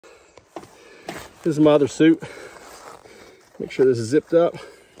This is my other suit. Make sure this is zipped up.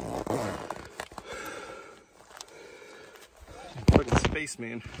 Fucking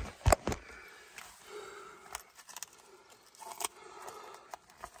spaceman.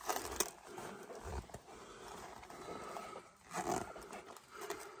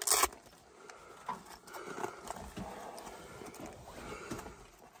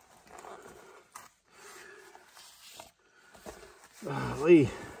 Golly.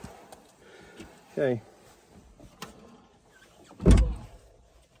 Okay.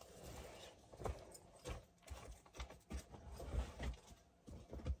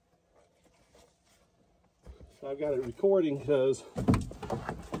 So I've got it recording because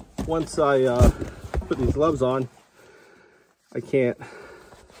once I put these gloves on, I can't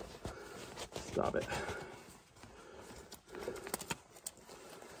stop it.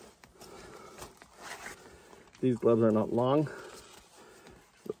 These gloves are not long.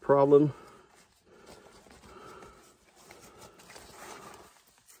 The problem.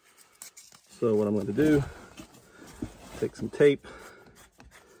 So what I'm going to do, take some tape.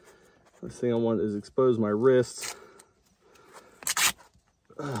 First thing I want is expose my wrists.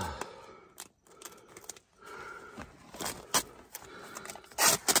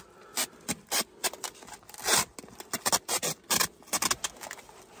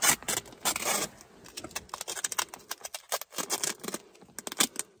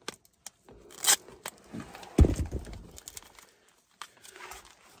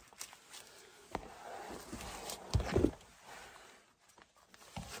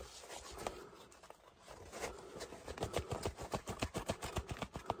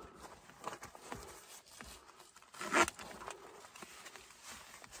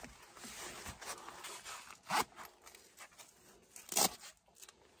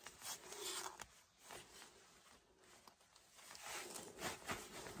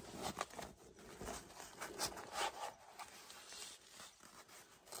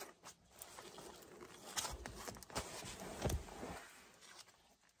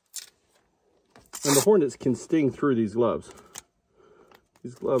 And the hornets can sting through these gloves.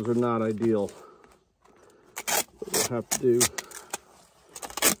 These gloves are not ideal. What we'll have to do .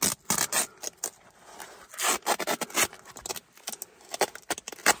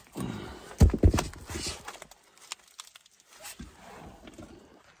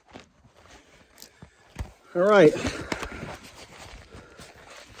 All right.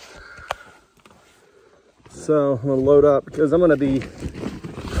 So I'm gonna load up because I'm gonna be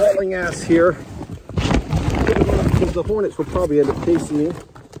hauling ass here. Because the hornets will probably end up chasing me.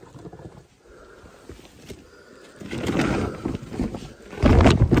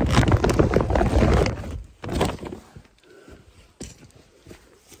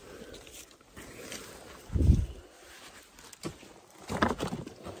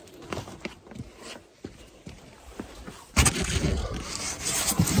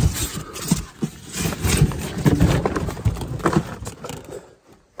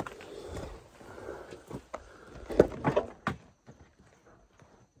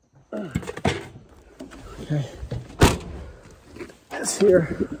 Okay, this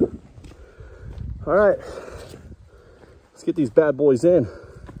here. All right, let's get these bad boys in.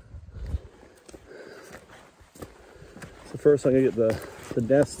 So first I'm gonna get the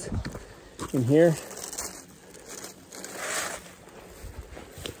nest in here.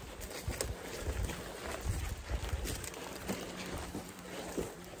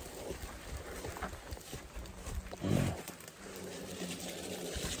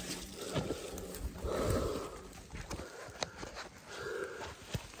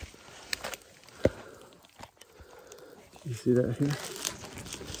 You see that here?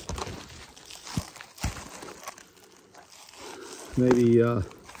 Maybe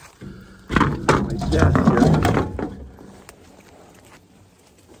my desk here.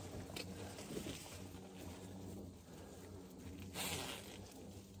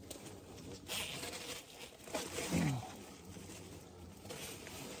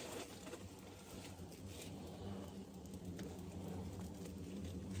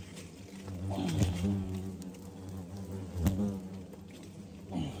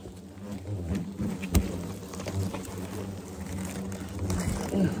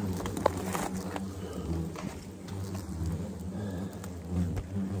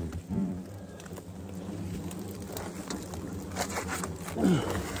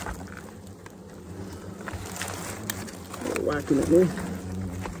 They're whacking at me.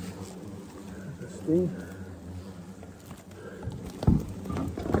 This thing.